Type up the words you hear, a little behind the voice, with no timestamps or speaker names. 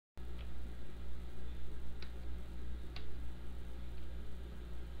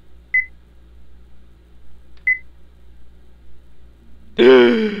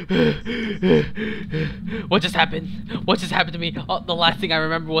What just happened? What just happened to me? Oh, the last thing I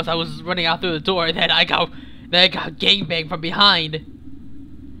remember was I was running out through the door, and then I got gangbanged from behind.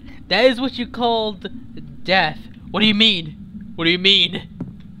 That is what you called death. What do you mean? What do you mean?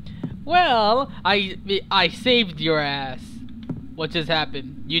 Well, I saved your ass. What just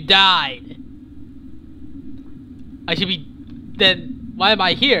happened? You died. I should be... Then, why am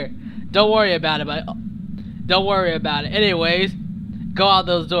I here? Don't worry about it, but... Don't worry about it. Anyways, go out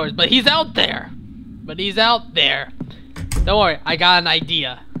those doors. But he's out there. Don't worry, I got an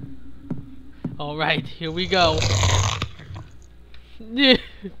idea. Alright, here we go. Shit.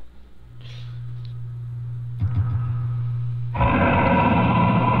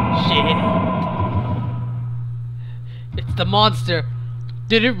 It's the monster.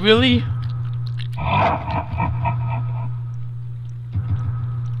 Did it really?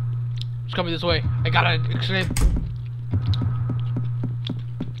 It's coming this way. I gotta escape.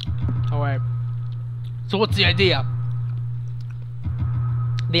 Alright. So what's the idea?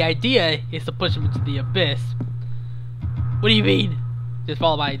 The idea is to push him into the abyss. What do you mean? Just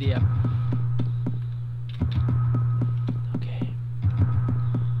follow my idea. Okay.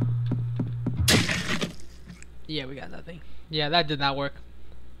 Yeah, we got nothing. Yeah, that did not work.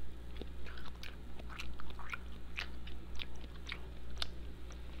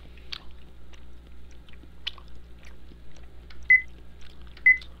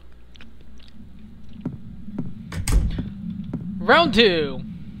 Round two.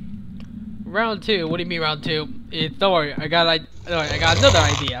 Round two. What do you mean round two? Don't worry. I got another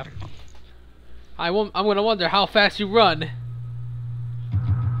idea. I'm gonna wonder how fast you run.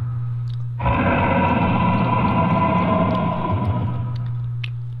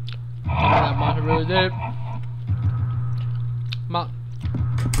 That monster really did.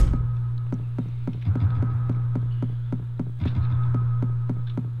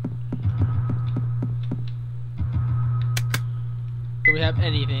 Do we have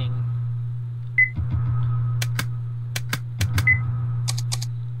anything?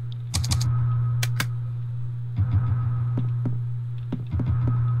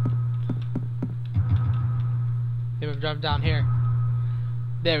 Maybe drop him down here.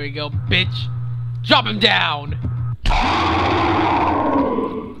 There we go, bitch. Drop him down.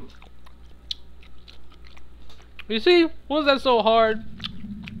 You see? Was that so hard?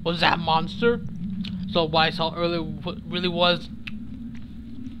 Was that monster? So what I saw earlier really was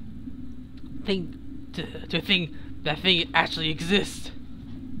to think that thing actually exists.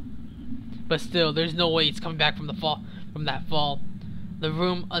 But still, there's no way it's coming back from that fall. The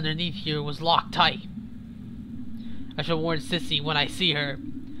room underneath here was locked tight. I shall warn Sissi when I see her.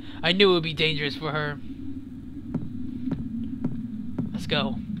 I knew it would be dangerous for her. Let's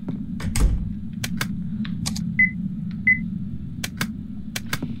go.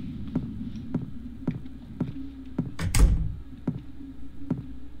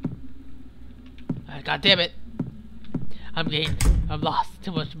 God damn it. I've lost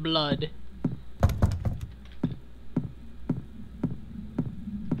too much blood.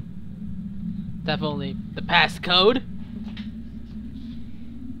 Definitely the passcode.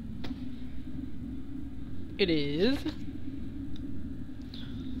 It is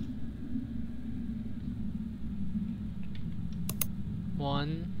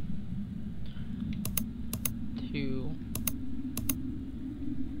 1, 2,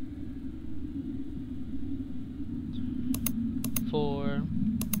 4,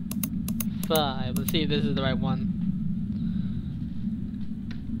 5. Let's see if this is the right one.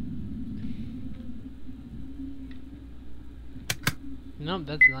 Nope,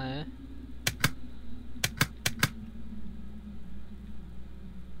 that's not it.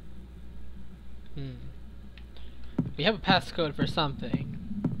 We have a passcode for something.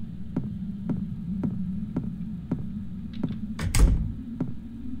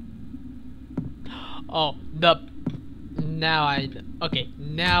 Oh, now I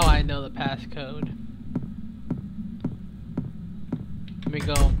know the passcode. Let me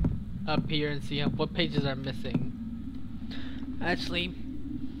go up here and see what pages are missing. Actually,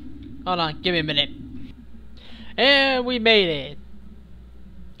 hold on, give me a minute. And we made it.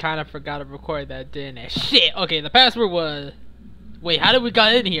 Kind of forgot to record that, didn't I? Shit. Okay, the password was. Wait, how did we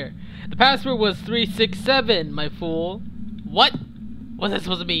got in here? The password was 367, my fool. What? What's that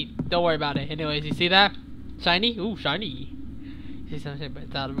supposed to mean? Don't worry about it. Anyways, you see that? Shiny? Ooh, shiny. See something, but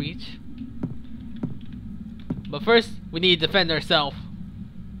it's out of reach. But first, we need to defend ourselves.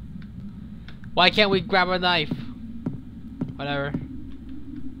 Why can't we grab our knife? Whatever.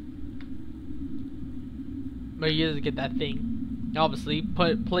 But you just get that thing. Obviously,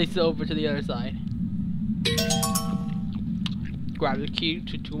 place it over to the other side. grab the key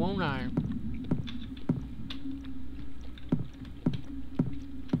to 209.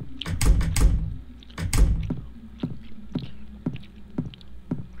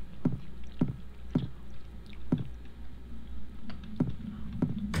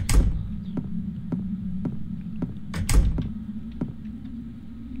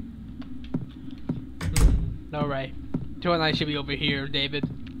 Alright. 209 should be over here, David.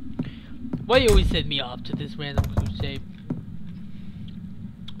 Why you always send me off to this random crusade?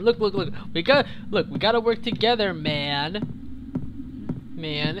 Look. We gotta work together, man.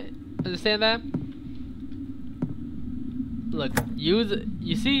 Understand that? Look,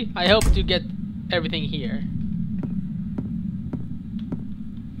 you see? I helped you get everything here.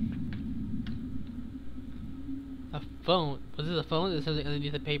 A phone? Was this a phone? There's something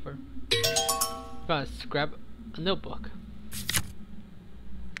underneath the paper. Gotta grab a notebook.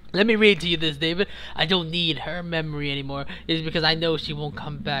 Let me read to you this, David. I don't need her memory anymore. It's because I know she won't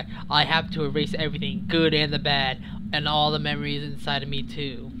come back. I have to erase everything, good and the bad, and all the memories inside of me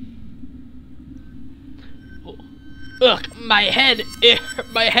too. Oh. Ugh, my head, it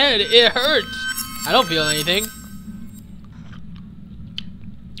hurts. I don't feel anything.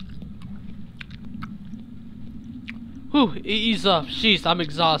 Whew, ease up. Jeez, I'm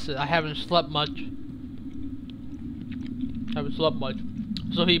exhausted. I haven't slept much.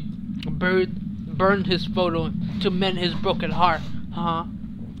 So he burned his photo to mend his broken heart, huh?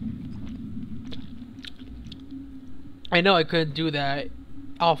 I know I couldn't do that.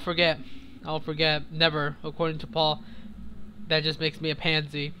 I'll forget. Never, according to Paul. That just makes me a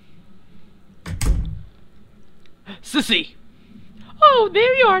pansy. Sissi! Oh,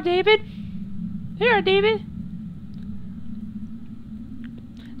 there you are, David.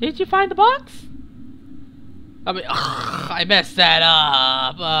 Did you find the box? I mean, I messed that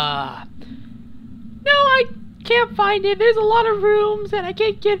up. No, I can't find it. There's a lot of rooms that I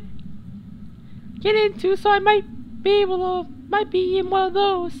can't get into, so I might be in one of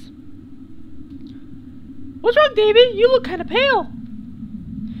those. What's wrong, David? You look kind of pale.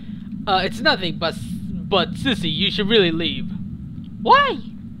 It's nothing, but Sissi, you should really leave. Why?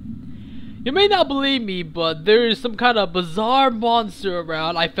 You may not believe me, but there is some kind of bizarre monster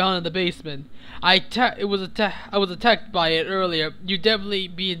around I found in the basement. I was attacked by it earlier. You'd definitely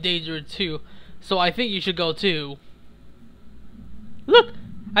be in danger too, so I think you should go too. Look,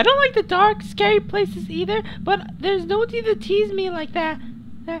 I don't like the dark, scary places either, but there's no need to tease me like that.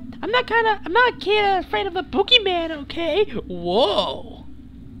 I'm not a kid afraid of the boogeyman, okay? Whoa.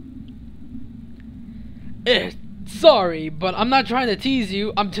 Sorry, but I'm not trying to tease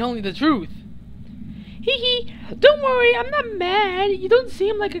you. I'm telling you the truth. Hee. Don't worry, I'm not mad. You don't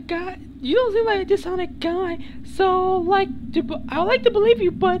seem like a guy. You don't seem like a dishonest guy. So, I would like to believe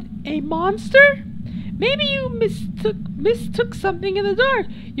you, but a monster? Maybe you mistook something in the dark.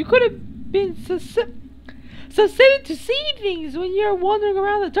 You could have been susceptible to see things when you're wandering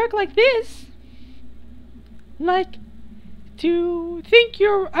around the dark like this. I like to think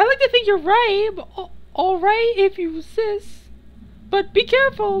you're right. But all right, if you insist. But be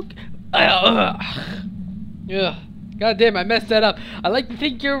careful. Yeah. God damn, I messed that up. I like to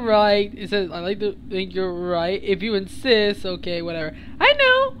think you're right. It says, I like to think you're right. If you insist, okay, whatever. I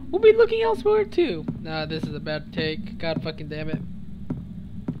know. We'll be looking elsewhere too. Nah, this is a bad take. God fucking damn it.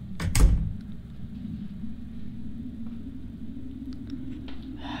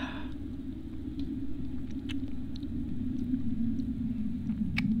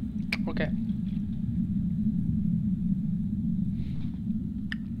 Okay.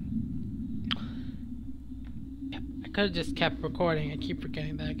 I could have just kept recording. I keep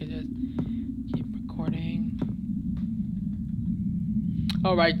forgetting that I could just keep recording.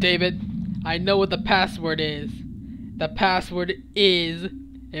 Alright, David. I know what the password is. The password is,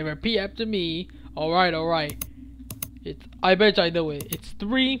 and repeat after me. Alright. I bet I know it. It's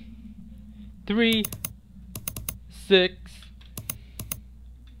 3, 6,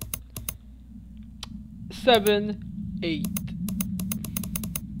 7, 8.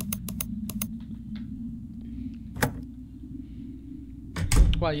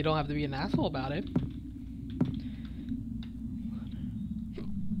 Well, you don't have to be an asshole about it.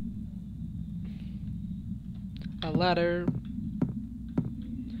 A ladder.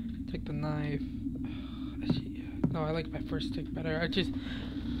 Take the knife. No, I like my first take better.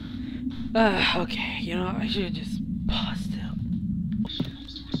 Okay, you know, I should have just paused it.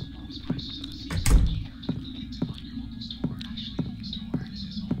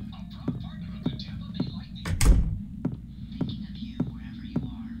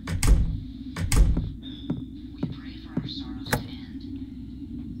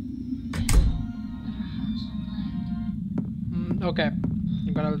 Okay.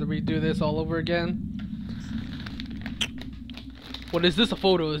 I'm gonna have to redo this all over again. What is this a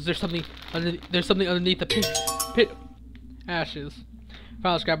photo? Is there something there's something underneath the pit ashes.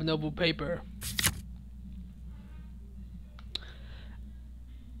 File scrap a noble paper.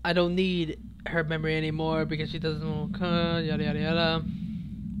 I don't need her memory anymore because she doesn't yada yada yada.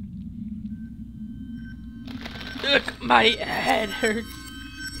 Ugh, my head hurts.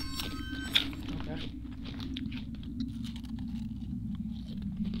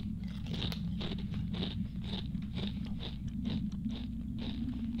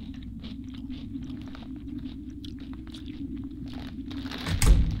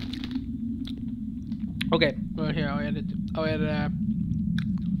 Okay, right here, I'll edit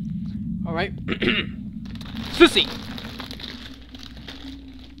alright. Sissi!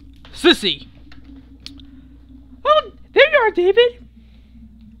 Sissi! Oh, there you are, David!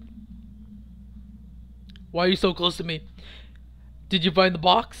 Why are you so close to me? Did you find the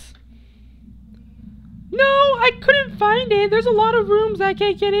box? No, I couldn't find it. There's a lot of rooms I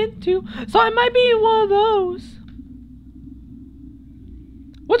can't get into, so I might be in one of those.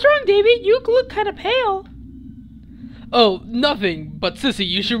 What's wrong, David? You look kind of pale. Oh, nothing. But Sissi,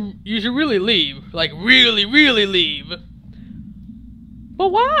 you should really leave. Like really leave. But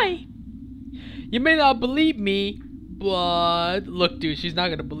why? You may not believe me, but look, dude, she's not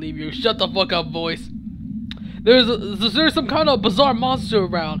gonna believe you. Shut the fuck up, voice. There's some kind of bizarre monster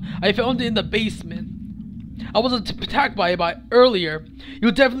around. I found it in the basement. I was attacked by it earlier.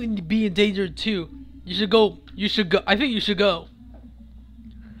 You'll definitely be in danger too. You should go. I think you should go.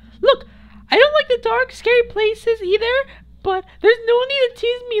 Look, I don't like the dark, scary places either, but there's no need to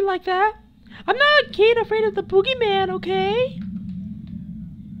tease me like that. I'm not a kid afraid of the boogeyman, okay?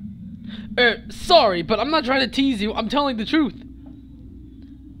 Sorry, but I'm not trying to tease you. I'm telling the truth.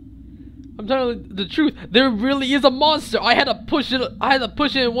 I'm telling the truth. There really is a monster. I had to push it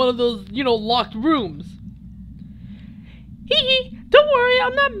in one of those, locked rooms. Hee hee, don't worry,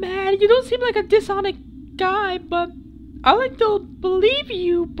 I'm not mad. You don't seem like a dishonest guy, but I like to believe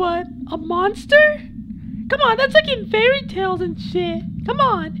you, but a monster? Come on, that's like in fairy tales and shit. Come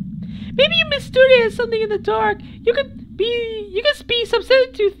on. Maybe you mistook it as something in the dark. You could be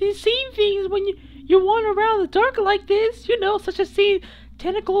subject to seeing things when you wander around in the dark like this, such as seeing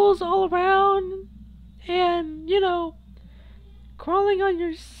tentacles all around and, crawling on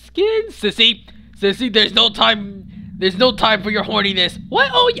your skin. Sissi, there's no time for your horniness. What?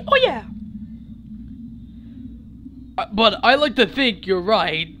 Oh yeah. But I like to think you're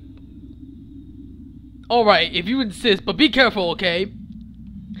right. Alright, if you insist, but be careful, okay?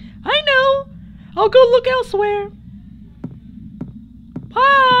 I know. I'll go look elsewhere.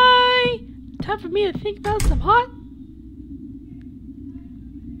 Bye. Time for me to think about some hot.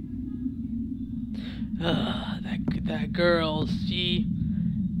 That girl, she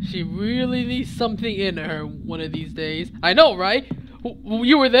really needs something in her one of these days. I know, right?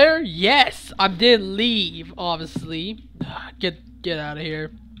 You were there? Yes! I didn't leave, obviously. Get out of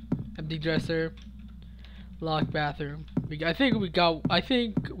here. Empty dresser. Locked bathroom. I think we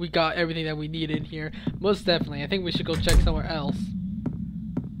got everything that we need in here. Most definitely. I think we should go check somewhere else.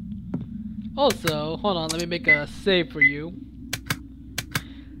 Also, hold on, let me make a save for you.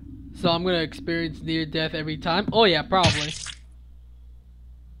 So I'm gonna experience near death every time. Oh yeah, probably.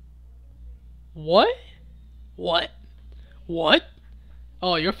 What?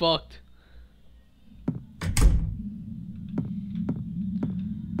 Oh, you're fucked.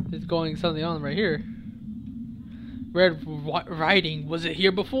 There's going something on right here. Red writing. Was it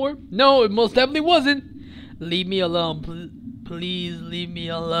here before? No, it most definitely wasn't. Leave me alone. Please leave me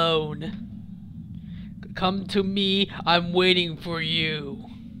alone. Come to me. I'm waiting for you.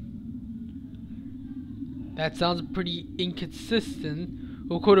 That sounds pretty inconsistent.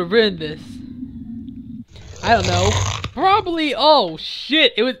 Who could have written this? I don't know. Probably. Oh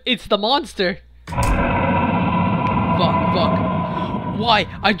shit! It's the monster. Fuck. Why?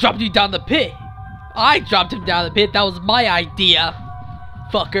 I dropped you down the pit. I dropped him down the pit. That was my idea,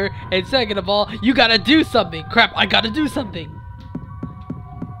 fucker. And second of all, you gotta do something. Crap! I gotta do something.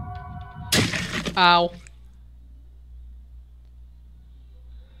 Ow.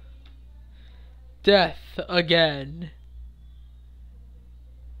 Death again.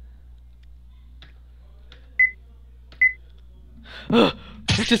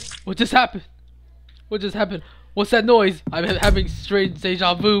 What just happened? What just happened? What's that noise? I'm having strange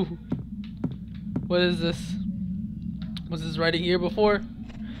deja vu. What is this? Was this writing here before?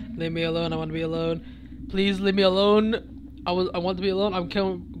 Leave me alone. I want to be alone. Please leave me alone. I want to be alone.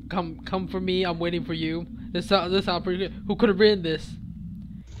 Come for me. I'm waiting for you. This sounds pretty good. Who could have written this?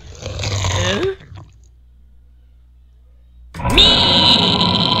 Me.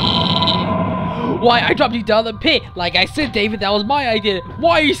 Why, I dropped you down the pit. Like I said, David, that was my idea.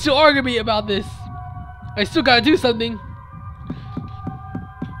 Why are you still arguing me about this? I still gotta do something.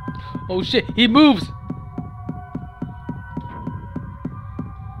 Oh shit, he moves.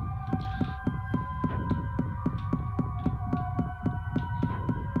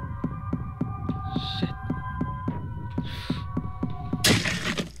 Shit.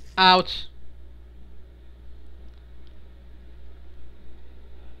 Ouch.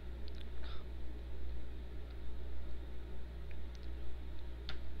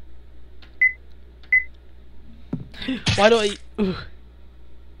 Why do I... Ugh.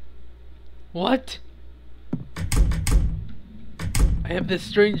 What? I have this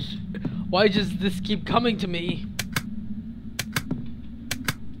strange... Why does this keep coming to me?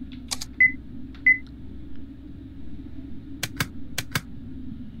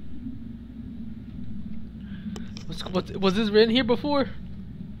 Was this written here before?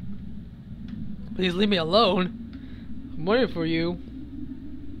 Please leave me alone. I'm waiting for you.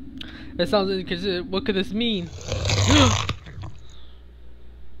 That sounds inconsiderate. What could this mean?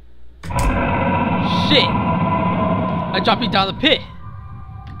 Shit! I dropped you down the pit.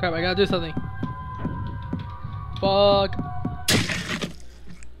 Crap, I gotta do something. Fuck.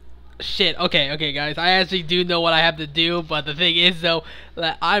 Shit, okay guys, I actually do know what I have to do, but the thing is though,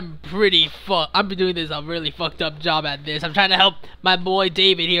 that I'm doing this a really fucked up job at this. I'm trying to help my boy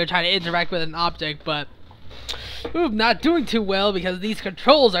David here, trying to interact with an object, but not doing too well because these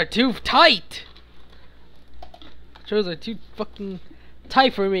controls are too tight. Controls are too fucking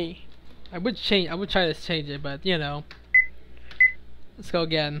tight for me. I would try to change it, but you know. Let's go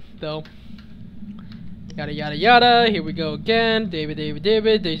again, though. Yada yada yada. Here we go again. David.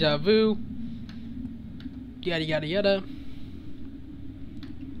 Deja vu. Yada yada yada.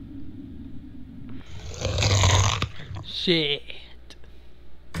 Shit.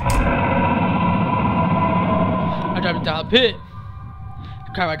 I dropped down the pit.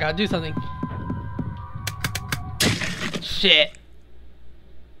 Crap, I gotta do something. Shit.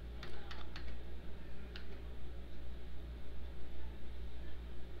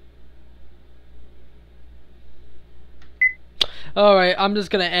 Alright, I'm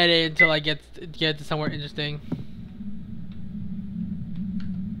just gonna edit until I get to somewhere interesting.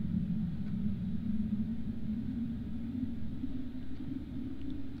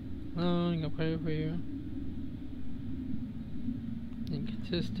 Oh, I'm gonna play it for you.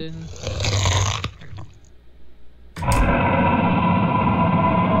 Inconsistent.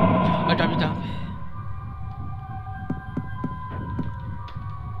 I dropped it down.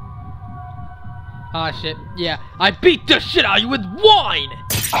 Ah shit, yeah. I beat the shit out of you with wine!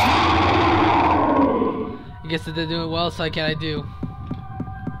 I guess that they're doing well, so what can I do?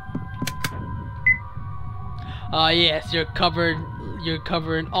 Ah yes, you're covered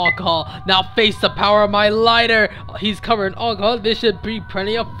in alcohol. Now face the power of my lighter! He's covered in alcohol, this should be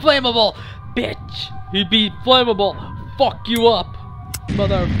plenty of flammable! Bitch! He'd be flammable! Fuck you up!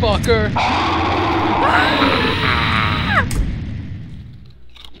 Motherfucker!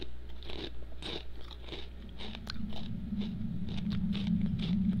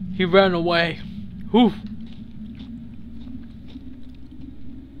 He ran away. Oof.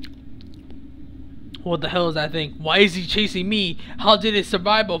 What the hell is that thing? Why is he chasing me? How did it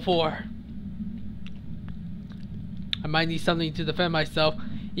survive before? I might need something to defend myself.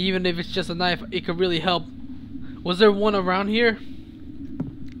 Even if it's just a knife, it could really help. Was there one around here?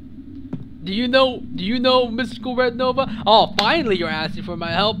 Do you know Mystical Red Nova? Oh, finally you're asking for my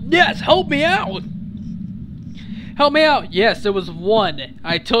help. Yes, help me out! Help me out! Yes, there was one.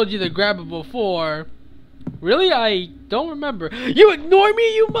 I told you to grab it before. Really? I don't remember. You ignore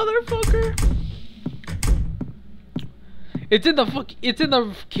me, you motherfucker! It's in the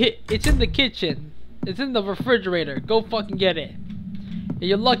kitchen. It's in the refrigerator. Go fucking get it. And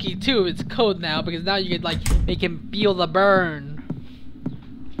you're lucky too. It's cold now because now you can like make him feel the burn.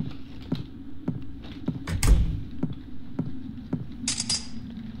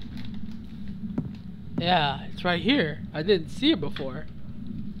 Yeah, it's right here. I didn't see it before.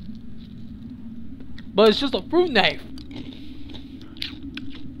 But it's just a fruit knife.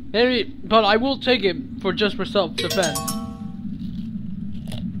 Maybe, but I will take it for self-defense.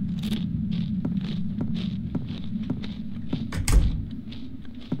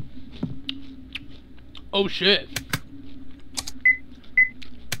 Oh shit.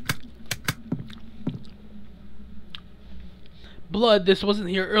 Blood, this wasn't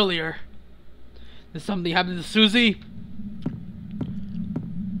here earlier. Did something happen to Susie?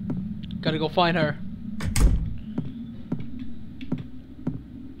 Gotta go find her.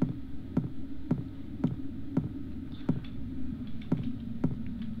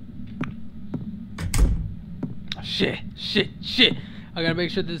 Shit. I gotta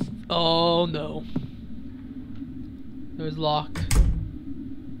make sure this. Oh no. It was locked.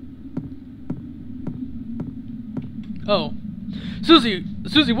 Oh. Susie,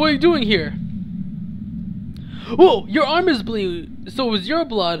 what are you doing here? Whoa, your arm is bleeding. So it was your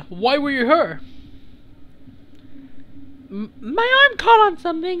blood. Why were you hurt? My arm caught on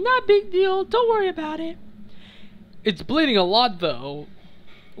something. Not a big deal. Don't worry about it. It's bleeding a lot though.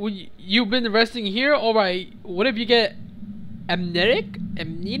 You've been resting here? Alright. What if you get amnesic?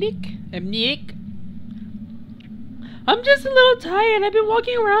 I'm just a little tired. I've been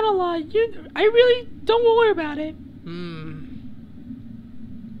walking around a lot. I really don't worry about it.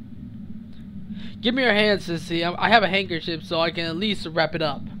 Give me your hand, Sissi. I have a handkerchief so I can at least wrap it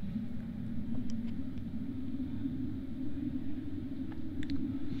up.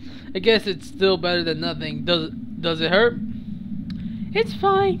 I guess it's still better than nothing. Does it hurt? It's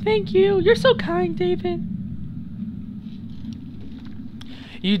fine, thank you. You're so kind, David.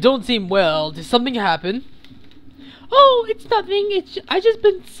 You don't seem well. Did something happen? Oh, it's nothing. I just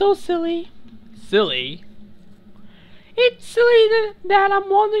been so silly. Silly? It's silly that I'm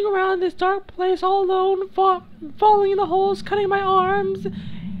wandering around this dark place all alone, falling in the holes, cutting my arms,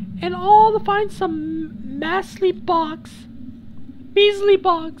 and all to find some measly box. Measly.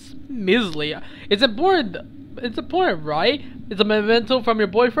 It's important. It's important, right? It's a memento from your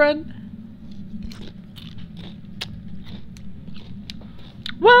boyfriend.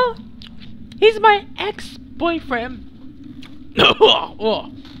 Well, he's my ex-boyfriend.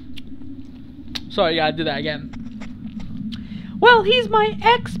 Oh. Sorry, I gotta do that again. Well, he's my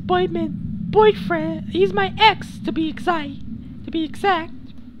boyfriend. He's my ex, to be exact.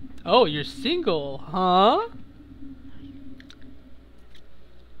 Oh, you're single, huh?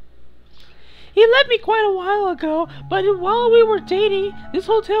 He left me quite a while ago, but while we were dating, this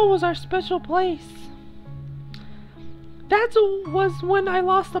hotel was our special place. That was when I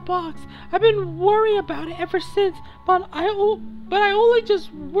lost the box. I've been worrying about it ever since, but I only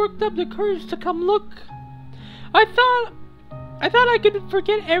just worked up the courage to come look. I thought I could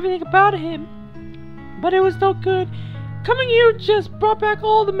forget everything about him, but it was no good. Coming here just brought back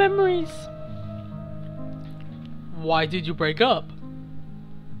all the memories. Why did you break up?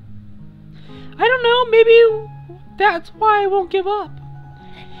 I don't know, maybe that's why I won't give up.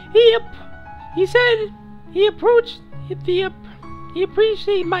 He said he appreciated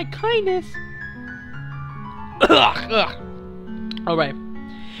my kindness. Alright.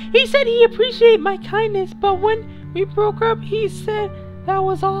 He said he appreciated my kindness, but when we broke up, he said that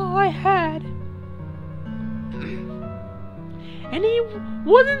was all I had. And he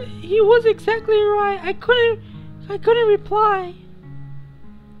was exactly right. I couldn't reply.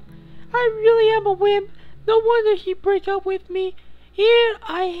 I really am a wimp. No wonder he break up with me. Even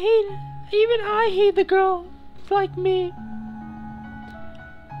I hate the girl like me.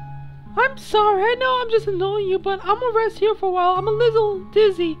 I'm sorry. I know I'm just annoying you, but I'm gonna rest here for a while. I'm a little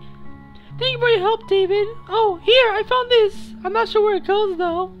dizzy. Thank you for your help, David. Oh, here, I found this. I'm not sure where it goes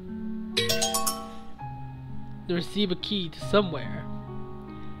though. To receive a key to somewhere.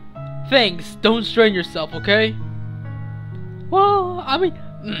 Thanks. Don't strain yourself, okay? Well, I mean.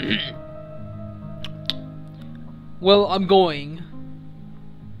 Well, I'm going.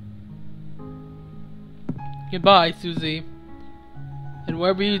 Goodbye, Susie. And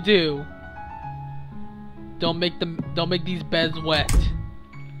whatever you do, don't make these beds wet.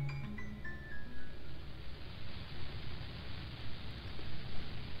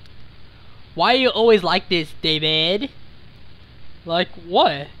 Why are you always like this, David? Like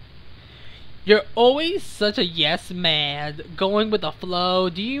what? You're always such a yes man, going with the flow.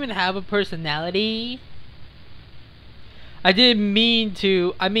 Do you even have a personality? I didn't mean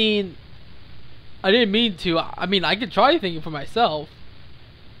to. I mean, I could try thinking for myself.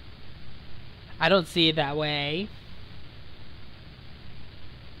 I don't see it that way.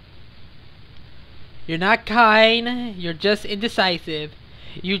 You're not kind. You're just indecisive.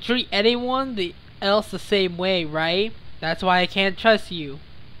 You treat anyone else the same way, right? That's why I can't trust you.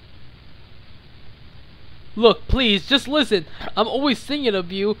 Look, please, just listen. I'm always thinking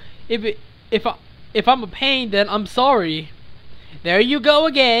of you. If I'm a pain, then I'm sorry. There you go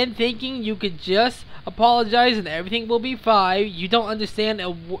again, thinking you could just apologize and everything will be fine. You don't understand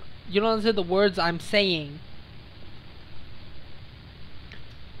the words I'm saying.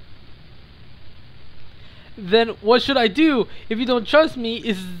 Then what should I do? If you don't trust me,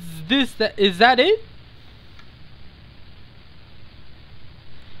 is that it?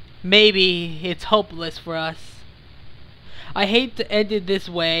 Maybe it's hopeless for us. I hate to end it this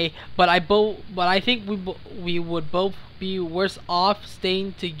way, but I think we would both be worse off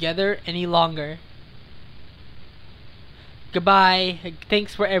staying together any longer. Goodbye.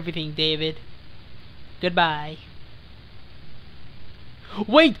 Thanks for everything, David. Goodbye.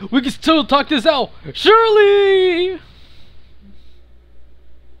 Wait, we can still talk this out. Shirley!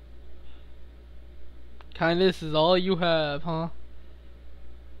 Kindness is all you have, huh?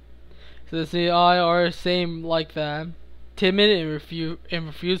 Sissy and I are same like that. Timid and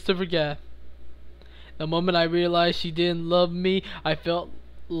refuse to forget. The moment I realized she didn't love me, I felt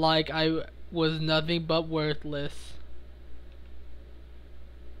like I was nothing but worthless.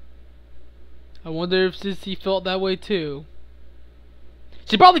 I wonder if Sissy felt that way too.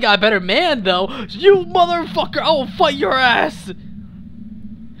 She probably got a better man though. You motherfucker! I will fight your ass.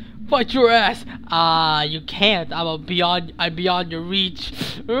 Fight your ass. You can't. I'm beyond your reach.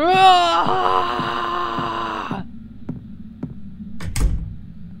 Ah!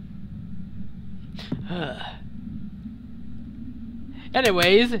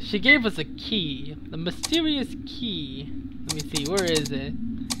 Anyways, she gave us a key. The mysterious key. Let me see, where is it?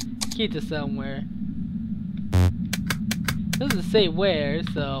 Key to somewhere. Doesn't say where,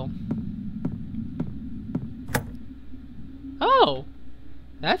 so. Oh!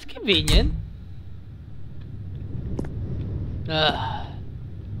 That's convenient.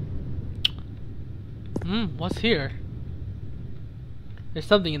 What's here? There's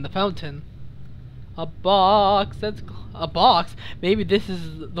something in the fountain. A box. That's a box. Maybe this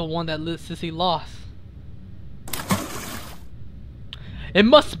is the one that Sissy lost. It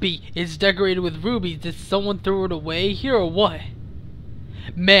must be. It's decorated with rubies. Did someone throw it away here or what?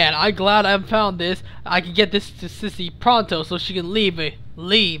 Man, I'm glad I found this. I can get this to Sissy pronto so she can leave,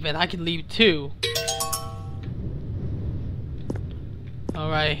 and I can leave too.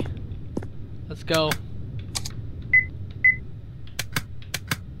 Alright. Let's go.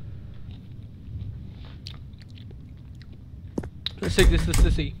 Let's take this to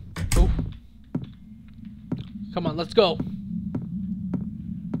Sissy. Oh. Come on, let's go.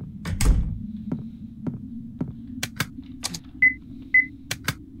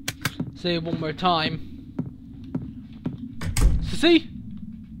 Say it one more time. Sissy?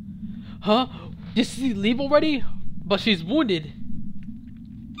 Huh? Did Sissy leave already? But she's wounded.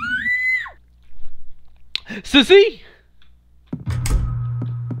 Sissy?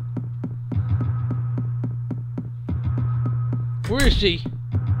 Where is she?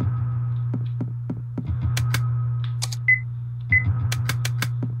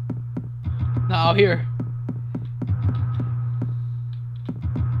 Not out here.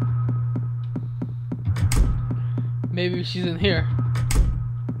 Maybe she's in here.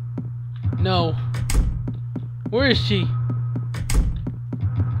 No. Where is she?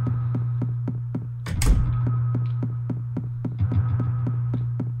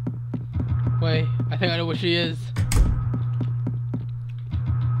 Wait, I think I know where she is.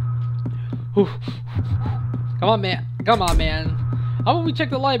 Whew. Come on, man. Come on, man. How about we check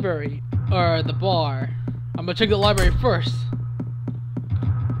the library? Or the bar? I'm gonna check the library first.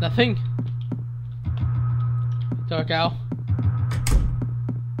 Nothing? Dark Owl.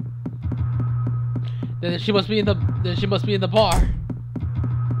 Then she must be in the bar.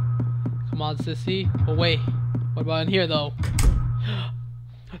 Come on, Sissy. Oh wait. What about in here though?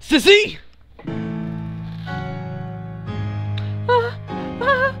 Sissy!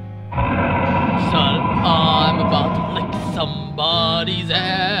 Son, I'm about to lick somebody's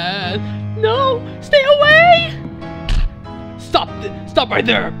ass. No! Stay away! Stop right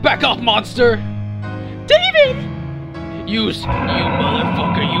there! Back off, monster! David! You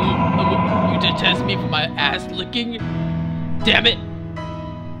motherfucker, you detest me for my ass licking? Damn it!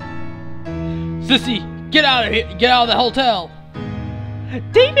 Sissy, get out of here! Get out of the hotel!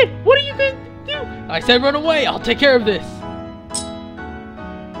 David, what are you gonna do? I said run away, I'll take care of this!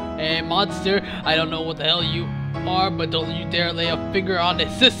 Hey, monster, I don't know what the hell you are, but don't you dare lay a finger on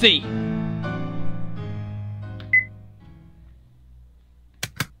this Sissy!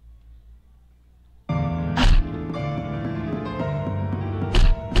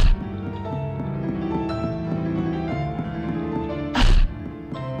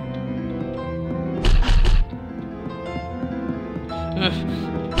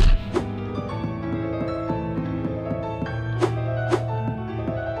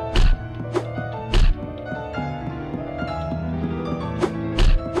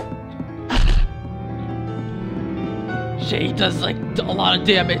 He does like a lot of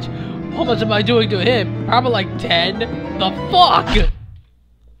damage. How much am I doing to him? Probably like 10. The fuck?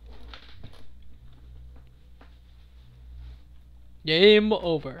 Game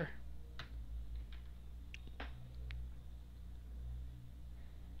over.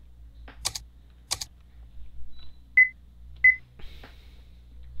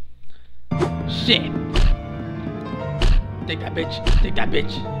 Shit. Take that bitch. Take that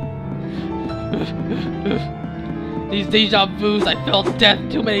bitch. These deja vus, I felt death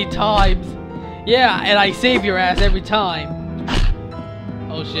too many times. Yeah, and I save your ass every time.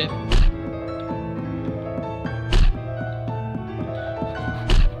 Oh shit.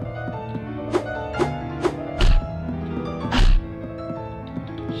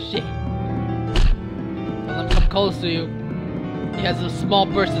 Shit. Don't let him come close to you. He has a small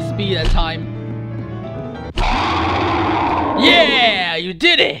burst of speed at time. Yeah, you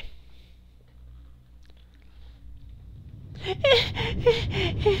did it!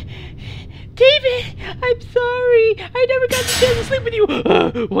 David, I'm sorry. I never got the chance to sleep with you.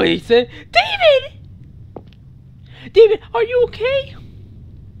 Wait, he said, David! David, are you okay?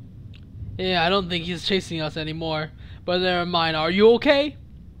 Yeah, I don't think he's chasing us anymore. But never mind, are you okay?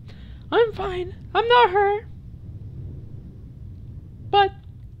 I'm fine. I'm not hurt. But...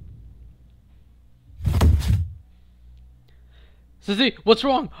 Sissi, what's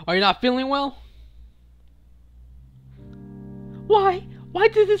wrong? Are you not feeling well? Why? Why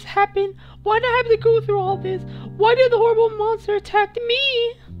did this happen? Why did I have to go through all this? Why did the horrible monster attack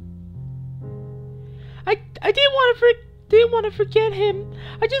me? I didn't want to forget him.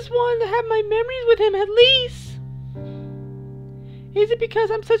 I just wanted to have my memories with him at least. Is it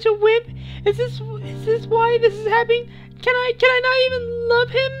because I'm such a wimp? Is this why this is happening? Can I not even love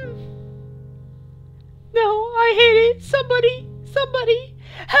him? No, I hate it. Somebody,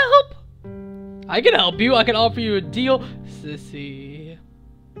 help! I can help you. I can offer you a deal, Sissi.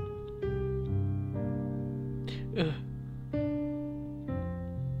 Ugh.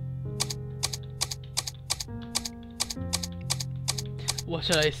 What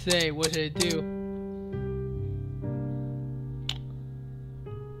should I say? What should I do?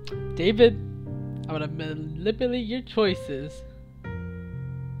 David, I'm gonna manipulate your choices. And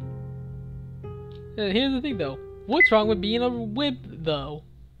here's the thing though. What's wrong with being a wimp though?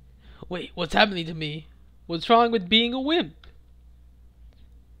 Wait, what's happening to me? What's wrong with being a wimp?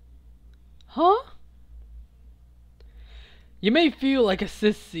 Huh? You may feel like a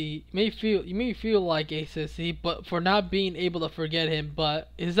sissy. You may feel like a sissy, but for not being able to forget him. But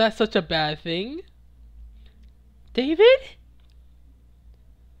is that such a bad thing? David?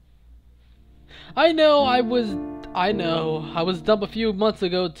 I know I was dumb a few months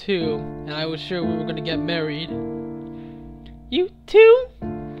ago too, and I was sure we were gonna get married. You too?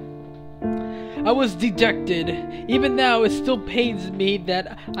 I was dejected. Even now, it still pains me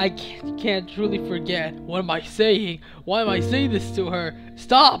that I can't truly forget. What am I saying? Why am I saying this to her?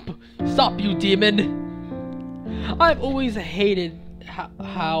 Stop! Stop, you demon! I've always hated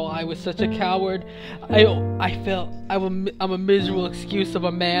how I was such a coward. I felt I'm a miserable excuse of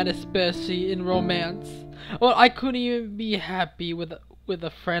a man, especially in romance. Well, I couldn't even be happy with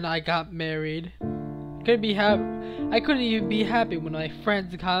a friend I got married. I couldn't even be happy when my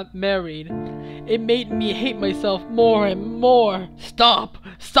friends got married. It made me hate myself more and more. Stop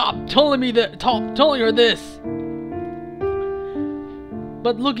telling her this.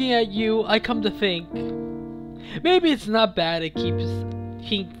 But looking at you, I come to think, maybe it's not bad to keep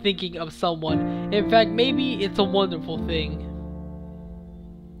thinking of someone. In fact, maybe it's a wonderful thing.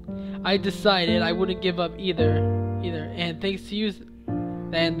 I decided I wouldn't give up either, and thanks to you,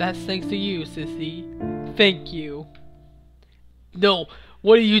 that's thanks to you, Sissi. Thank you. No,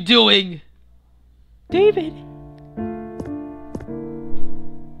 what are you doing? David!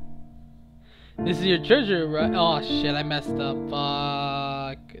 This is your treasure, right? Oh shit, I messed up.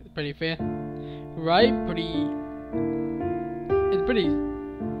 Fuck. Pretty fair. Right? It's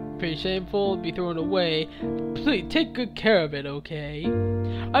pretty shameful to be thrown away. Please, take good care of it, okay?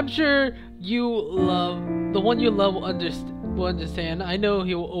 I'm sure the one you love will understand. I know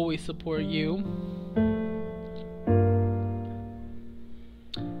he will always support you.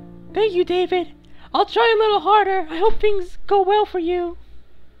 Thank you, David. I'll try a little harder. I hope things go well for you.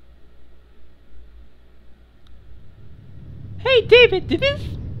 Hey, David, did this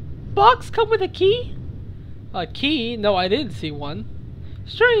box come with a key? A key? No, I didn't see one.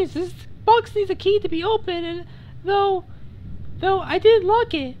 Strange, this box needs a key to be opened, and though I didn't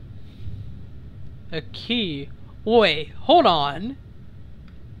lock it. A key? Wait, hold on.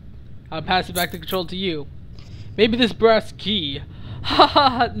 I'll pass it back the control to you. Maybe this brass key.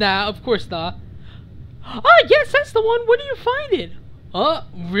 Haha, nah, of course not. Ah, yes, that's the one. Where do you find it?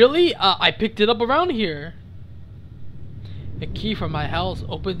 Really? I picked it up around here. A key from my house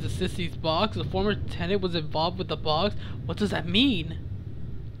opens the Sissi's box. The former tenant was involved with the box. What does that mean?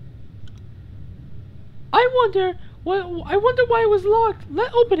 I wonder why it was locked.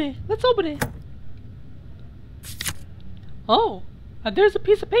 Let's open it. Oh, there's a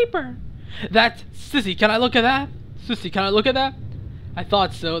piece of paper. That's Sissi. Can I look at that? Sissy, can I look at that? I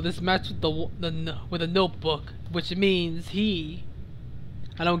thought so. This matched with with a notebook, which means he.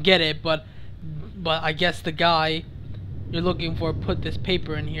 I don't get it, but I guess the guy you're looking for put this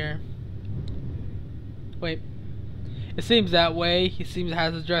paper in here. Wait, it seems that way. He seems to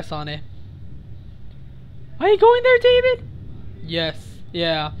have his address on it. Are you going there, David? Yes.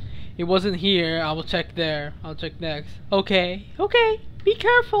 Yeah. He wasn't here. I will check there. I'll check next. Okay. Okay. Be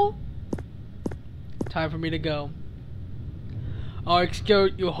careful. Time for me to go. I'll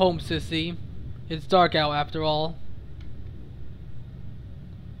escort you home, Sissy. It's dark out after all.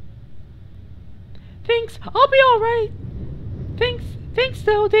 Thanks. I'll be alright. Thanks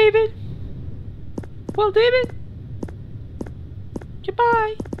though, David. Well, David.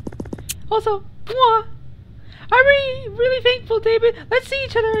 Goodbye. Also, mwah. I'm really thankful, David. Let's see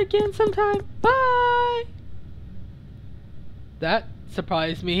each other again sometime. Bye. That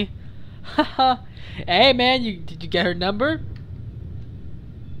surprised me. Haha. Hey man, did you get her number?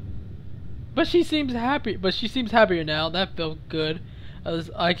 But she seems happy. But she seems happier now. That felt good.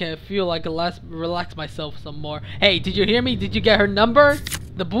 As I can feel like relax myself some more. Hey, did you hear me? Did you get her number?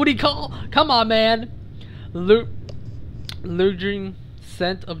 The booty call? Come on, man. Lurging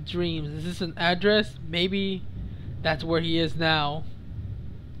scent of dreams. Is this an address? Maybe that's where he is now.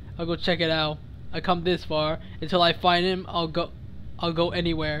 I'll go check it out. I come this far. Until I find him, I'll go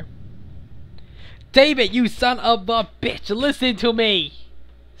anywhere. David, you son of a bitch! Listen to me.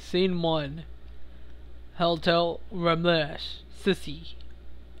 Scene 1. Hotel Ramesh. Sissy.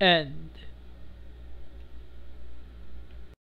 End.